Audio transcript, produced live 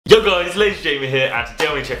Yo guys, Lazy Jamie here, and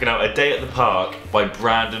today we're checking out A Day at the Park by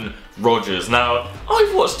Brandon Rogers. Now,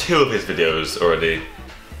 I've watched 2 of his videos already,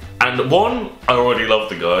 and 1, I already love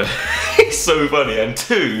the guy. He's so funny, and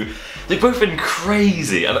 2, they've both been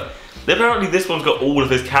crazy, and apparently this one's got all of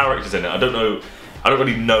his characters in it. I don't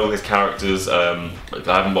really know his characters, I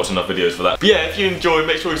haven't watched enough videos for that. But yeah, if you enjoy,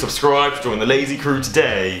 make sure you subscribe to join the Lazy Crew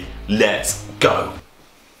today. Let's go!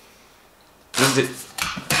 This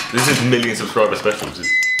is million subscriber special, which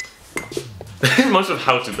is much of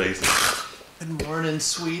how to basic. Good morning,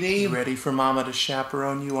 sweetie. You ready for Mama to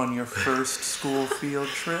chaperone you on your first school field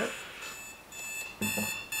trip?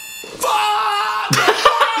 Fuck!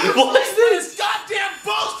 What is this? Goddamn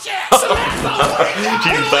bullshit!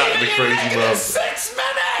 She's back, the crazy mom. 6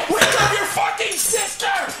 minutes! Wake up your fucking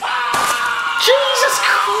sister! Jesus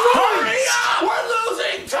Christ! Hurry up! We're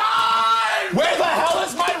losing time! Where the hell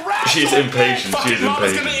is my rap? She's impatient. She's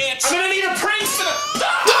impatient. I'm gonna need a priest.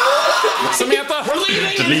 Samantha, we're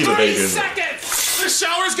leaving Just leave in the 3 baby in. seconds. The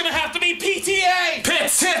shower's gonna have to be PTA.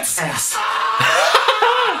 Pits. Ass.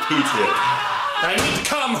 PTA. I need to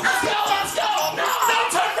come. Let's go. No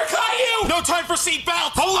time for Caillou. No time for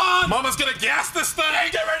seatbelt. Hold on. Mama's gonna gas this thing.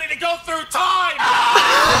 Get ready to go through time.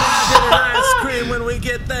 Ice cream when we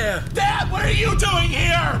get there. Dad, what are you doing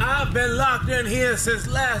here? I've been locked in here since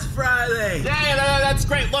last Friday. Yeah, that's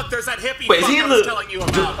great. Look, there's that hippie Wait, is fuck he I was the telling you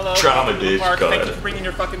about. Hello. drama dude? Thank you for bringing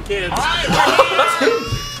your fucking kids. All right, we're here.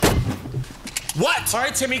 What? All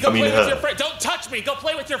right, Timmy, go play with your friend. Don't touch me. Go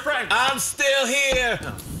play with your friend. I'm still here.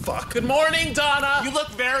 Oh, fuck. Good morning, Donna. You look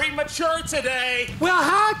very mature today. Well,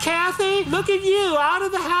 hi, Kathy. Look at you, out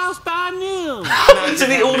of the house by noon. So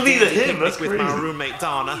they all need him. That's with crazy. my roommate,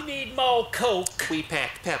 Donna. We need more Coke. We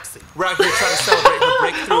packed Pepsi. We're out here trying to celebrate her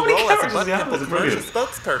breakthrough How many role as a characters butt does he have? pimple That's commercial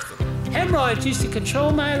brilliant. spokesperson. Hemorrhoids used to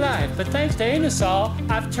control my life, but thanks to Inusol,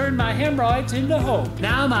 I've turned my hemorrhoids into hope.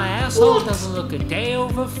 Now my asshole doesn't look a day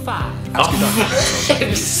over 5.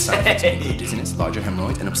 Dizziness, larger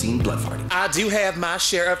hemorrhoids, and obscene blood farting. I do have my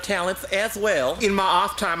share of talents as well. In my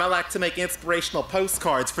off time, I like to make inspirational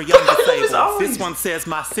postcards for young disabled. This one says,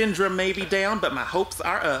 my syndrome may be down, but my hopes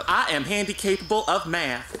are up. I am handy-capable of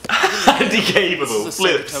math. Handicapable.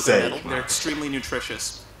 Flip sake. They're extremely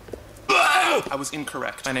nutritious. I was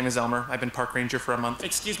incorrect. My name is Elmer. I've been park ranger for a month.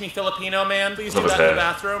 Excuse me, Filipino man. Please do that in the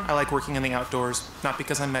bathroom. I like working in the outdoors. Not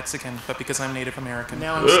because I'm Mexican, but because I'm Native American.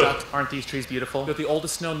 Now I'm stuck. Aren't these trees beautiful? They're the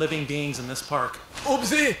oldest known living beings in this park.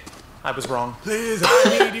 Oopsie. I was wrong. Please,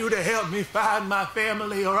 I need you to help me find my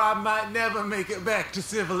family or I might never make it back to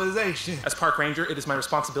civilization. As park ranger, it is my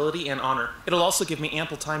responsibility and honor. It'll also give me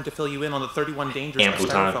ample time to fill you in on the 31 dangers Ample of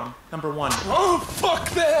time. styrofoam. Number 1. Oh, fuck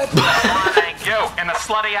that. Thank you. In a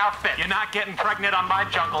slutty outfit. You're not getting pregnant on my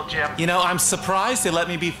jungle gym. You know, I'm surprised they let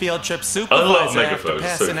me be field trip love supervisor after megaphones,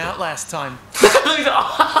 passing so out last time.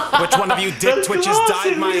 Which One of you dick twitches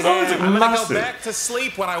dyed my hair. I'm gonna Massive. go back to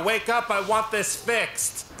sleep. When I wake up, I want this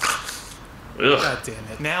fixed. God damn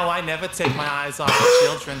it. Now I never take my eyes off the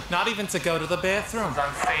children. Not even to go to the bathroom.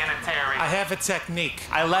 Unsanitary. I have a technique.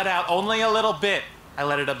 I let out only a little bit. I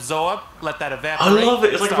let it absorb, let that evaporate. I love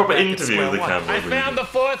it. It's like a start proper back at interview with the square one. camera. I found the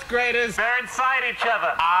 4th graders. They're inside each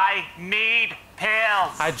other. I need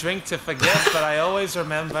pills. I drink to forget, but I always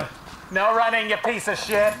remember. No running, you piece of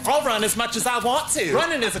shit. I'll run as much as I want to.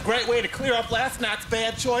 Running is a great way to clear up last night's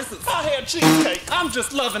bad choices. I had cheesecake. I'm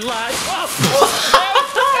just loving life.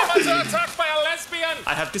 Am I attacked by a lesbian?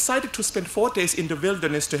 I have decided to spend 4 days in the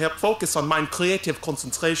wilderness to help focus on my creative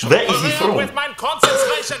concentration. Where is he from? With my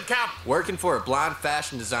concentration camp. Working for a blind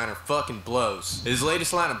fashion designer fucking blows. His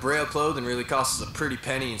latest line of Braille clothing really costs us a pretty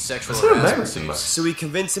penny in sexual That's what harassment American suits. So we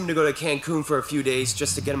convinced him to go to Cancun for a few days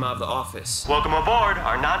just to get him out of the office. Welcome aboard.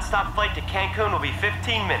 Our non-stop flight to Cancun will be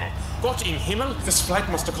 15 minutes. Gott im Himmel, this flight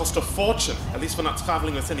must have cost a fortune. At least we're not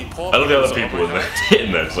traveling with any poor I love the other people in there.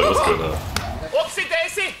 Hitting there. It's like, what's going on? Oopsie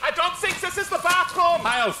daisy. I don't think this is the bathroom.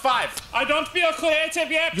 Aisle 5. I don't feel creative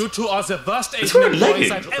yet. You two are the worst It's Asian wearing employees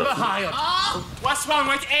leggings. I've ever hired. What's wrong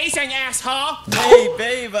with Asian, asshole? Hey,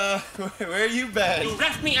 babe, where you been? You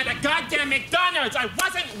left me at a goddamn McDonald's. I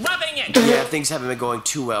wasn't rubbing it. Yeah, things haven't been going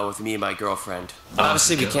too well with me and my girlfriend.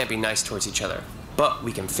 Obviously, we can't be nice towards each other, but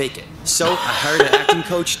we can fake it. So I hired an acting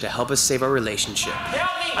coach to help us save our relationship.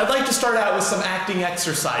 Help me. I'd like to start out with some acting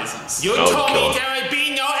exercises. You Oh, told God. me there would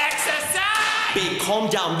be no exercise. Babe, calm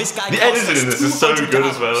down. This guy The editing in this is so good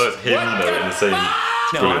as well. It's him, you know, in the same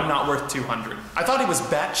No, Brilliant. I'm not worth 200. I thought he was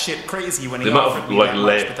batshit crazy when he The amount offered of, me like, that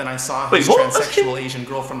much, but then I saw Wait, his what? transsexual Asian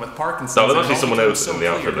girlfriend with Parkinson's. No, there and must be it all someone became else so in the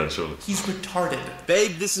outfit clear. then, surely. He's retarded.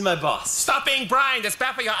 Babe, this is my boss. Stop being blind. It's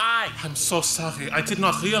bad for your eye. I'm so sorry. I did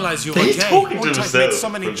not realize you They're were gay. talking to Won't I've themselves. made so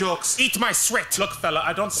many jokes. Eat my sweat. Look, fella,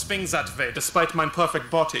 I don't swing that way, despite my perfect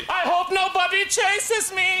body. I hope nobody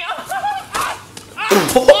chases me.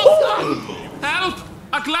 Help!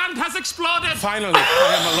 A gland has exploded. Finally,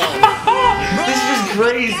 I am alone. This is just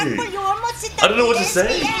crazy. I don't know what to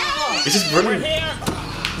say. It's just brilliant.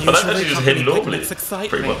 But that's actually just him normally.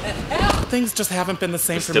 Pretty much. Things just haven't been the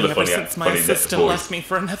same for Still me a ever funny- since my funny assistant voice. left me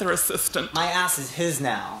for another assistant. My ass is his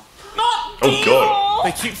now. Oh god.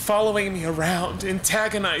 They keep following me around,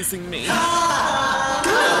 antagonizing me.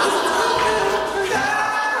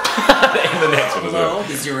 In the next one as well.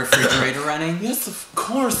 Is your refrigerator running? Yes, of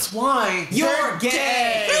course. Why? You're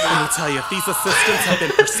gay! Let me tell you, if these assistants have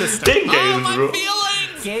been persistent. Ding games as well.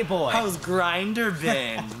 Gay boy. How's Grinder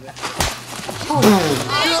been?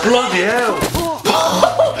 Bloody hell.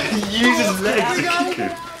 He uses his legs to kick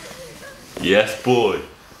him. Yes, boy.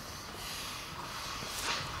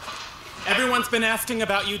 Everyone's been asking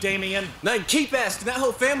about you, Damien. Now you keep asking. That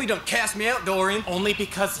whole family don't cast me out, Dorian. Only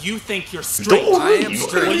because you think you're straight. Dorian? I am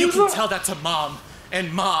straight. Well, you can tell that to Mom,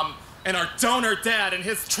 and our donor dad, and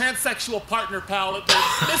his transsexual partner pal,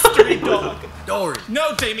 the mystery dog. Dorian.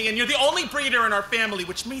 No, Damien, you're the only breeder in our family,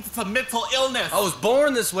 which means it's a mental illness. I was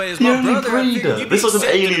born this way as The my only brother. I figured breeder. you'd This be was an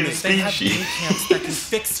accepted alien of me. They have species. day camps that can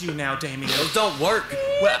fix you now, Damien. Those don't work.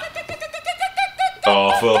 Well,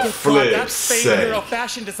 Oh, for God, flip's that's favorite hero sake.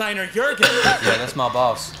 fashion designer Jurgen. Yeah, that's my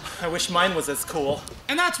boss. I wish mine was as cool.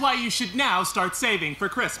 And that's why you should now start saving for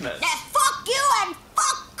Christmas. Fuck you and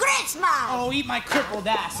fuck Christmas! Oh, eat my crippled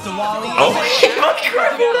ass, Diwali. Oh,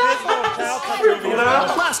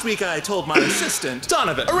 Last week I told my assistant,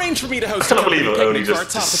 Donovan, arrange for me to host I can't a believe company I only picnic for our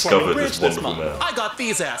just top-performing discovered this bridge this wonderful month. man. I got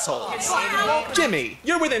these assholes. Jimmy,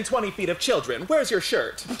 you're within 20 feet of children. Where's your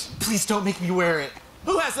shirt? Please don't make me wear it.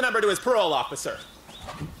 Who has the number to his parole officer?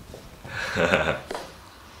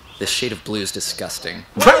 This shade of blue is disgusting.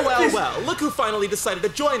 Well, look who finally decided to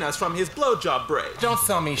join us from his blowjob break. Don't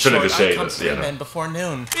sell me Shouldn't short. have I come shaded, to yeah, the no. men before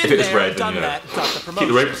noon. If Been it was there, red, then, done you know, that, got the keep the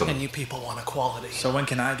promotion. rape or something. And you people want equality. So when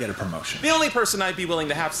can I get a promotion? The only person I'd be willing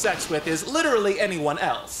to have sex with is literally anyone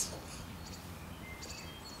else.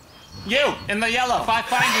 You, in the yellow. If I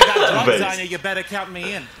find you got drugs Base. on you, you better count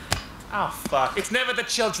me in. Oh, fuck. It's never the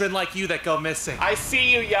children like you that go missing. I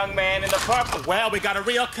see you, young man, in the purple. Well, we got a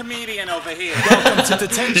real comedian over here. Welcome to You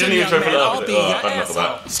detention, didn't even young try for man. that, I'll was be it? Oh, your I'm not for asshole.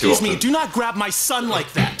 that. Too Excuse me, often. do not grab my son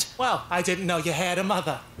like that. Well, I didn't know you had a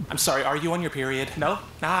mother. I'm sorry, are you on your period? No?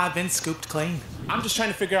 Nah, I've been scooped clean. I'm just trying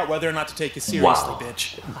to figure out whether or not to take you seriously, Wow.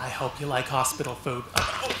 bitch. I hope you like hospital food.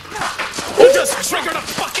 You just triggered a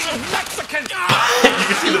fucking Mexican! You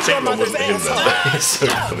can see the tickle wasn't in there. It's so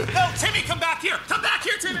funny. No, Timmy, come back here! Come back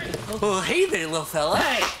here, Timmy! Oh, hey there, little fella.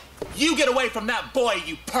 Hey! You get away from that boy,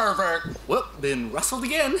 you pervert! Well, been rustled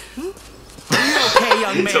again. Are you okay,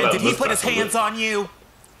 young Until man? that Did he put his mustache hands on you?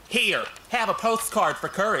 Here, have a postcard for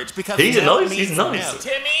courage because He's now nice, means he's nice. no.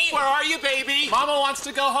 Timmy, where are you, baby? Mama wants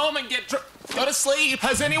to go home and go to sleep.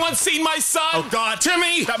 Has anyone seen my son? Oh God,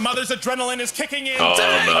 Timmy! That mother's adrenaline is kicking in. Oh,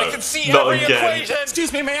 Dang, no. I can see Not every again. equation.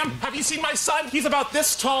 Excuse me, ma'am. Have you seen my son? He's about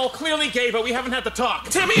this tall, clearly gay, but we haven't had the talk.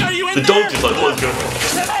 Timmy, are you in The there? dog just like, what is going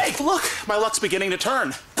on? Timmy! Look, my luck's beginning to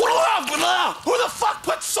turn. Who the fuck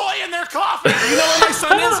put soy in their coffee? You know where my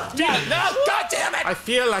son is? No, God damn it! I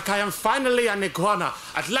feel like I am finally an iguana.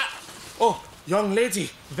 Oh, young lady,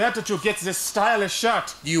 where did you get this stylish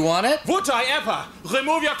shirt? You want it? Would I ever?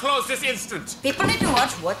 Remove your clothes this instant. People need to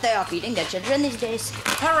watch what they are feeding their children these days.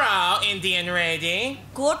 Hello, Indian lady.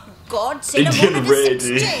 Good God, say no Indian more to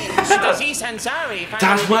this ready. exchange. Aziz Ansari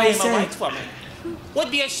That's why I finally became a said. wife for me. Would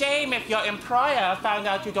be a shame if your employer found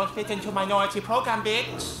out you don't fit into minority program,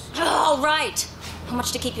 bitch. Oh, right. How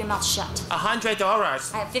much to keep your mouth shut?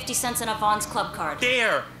 $100. I have 50 cents in a Vaughn's Club card.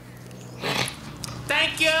 Here.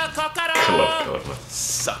 Thank you, Kokoro. Club, man.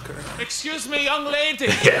 Sucker. Excuse me, young lady.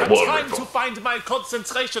 Yeah, I'm what trying rip-off. to find my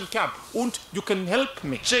concentration camp. And you can help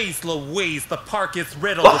me. Jeez Louise, the park is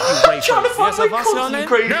riddled with you rapists. Trying to find my what's your name?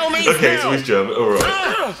 concentration. No means Okay, no. so he's German.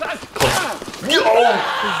 Alright.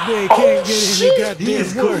 They can't get any He goddamn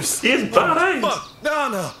is worse. He is badass.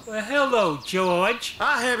 Donna, Well, hello, George.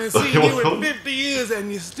 I haven't seen you in 50 years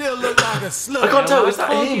and you still look like a slut. I can't tell, is I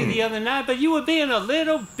that told you him? the other night, but you were being a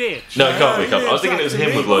little bitch. No, it can't be, it can't be. I was thinking it was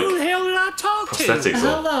him with Who the like hell did I talk to? prosthetics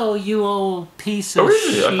on. Hello, you old piece Oh, of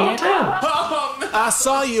really? I shit. can't tell. Oh, no. I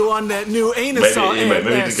saw you on that new anus ad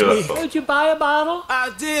last week. Did you buy a bottle?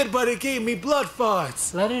 I did, but it gave me blood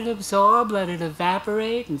farts. Let it absorb, let it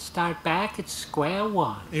evaporate, and start back at square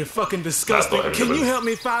one. You're fucking disgusting. Can you help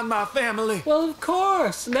me find my family? Well, of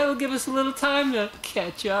course. And that'll give us a little time to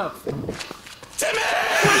catch up. Timmy!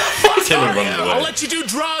 I'll let you do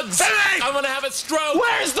drugs! Timmy! I'm gonna have a stroke!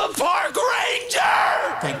 Where's the park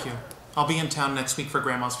ranger? Thank you. I'll be in town next week for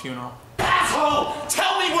Grandma's funeral. Asshole!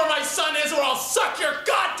 Tell me where my son is or I'll suck your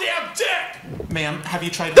goddamn dick! Ma'am, have you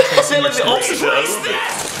tried replacing your son?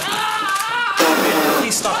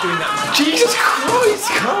 Please stop doing that. Jesus Christ,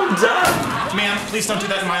 calm down. Ma'am, please don't do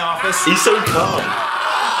that in my office. He's so calm.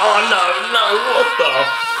 Oh no, what the?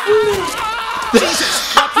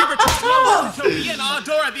 Jesus! Not puberty! No! He'll be in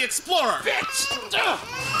Dora the Explorer! Bitch!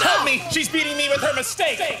 Help me! She's beating me with her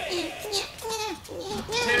mistake!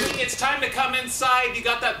 Timmy, it's time to come inside. You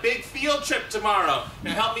got that big field trip tomorrow.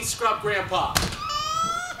 Now help me scrub Grandpa.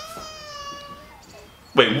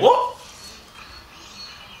 Wait, what?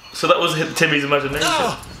 So that was Timmy's imagination?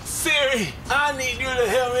 Oh, Siri, I need you to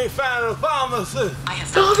help me find a pharmacist.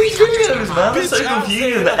 Oh, these videos, man, they're so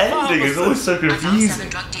confusing. The ending is always so confusing. 7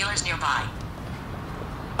 drug dealers nearby.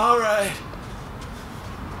 All right.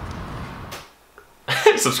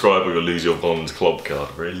 Subscribe or you'll lose your Bond's club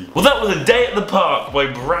card, really. Well, that was A Day at the Park by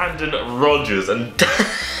Brandon Rogers, and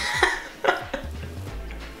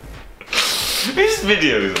these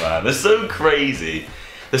videos, man, they're so crazy.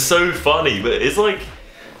 They're so funny, but it's like,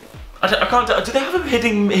 I can't tell. Do they have a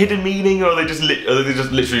hidden meaning, or are they just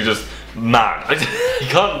literally just mad? I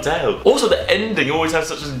can't tell. Also, the ending always has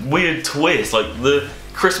such a weird twist, like the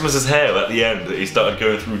Christmas is hell at the end. That he started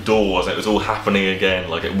going through doors, and it was all happening again,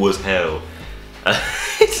 like it was hell.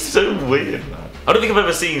 It's so weird, man. I don't think I've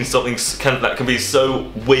ever seen something that can be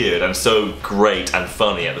so weird and so great and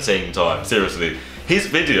funny at the same time. Seriously, his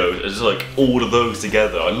videos are just like all of those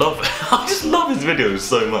together. I love it. I just love his videos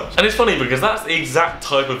so much. And it's funny because that's the exact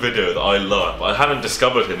type of video that I love. But I hadn't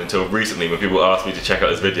discovered him until recently when people asked me to check out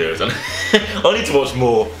his videos, and I need to watch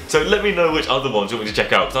more. So let me know which other ones you want me to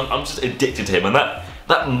check out, because I'm just addicted to him. And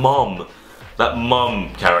that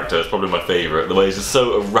mum character is probably my favourite. The way he's just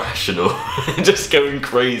so irrational, just going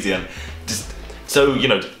crazy and just so, you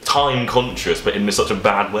know, time conscious, but in such a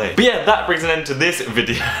bad way. But yeah, that brings an end to this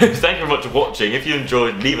video. Thank you very much for watching. If you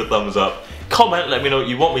enjoyed, leave a thumbs up. Comment, let me know what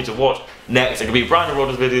you want me to watch next. It could be Brandon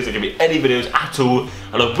Rogers videos, it could be any videos at all,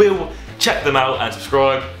 and I will check them out and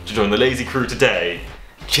subscribe to join the lazy crew today.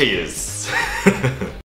 Cheers.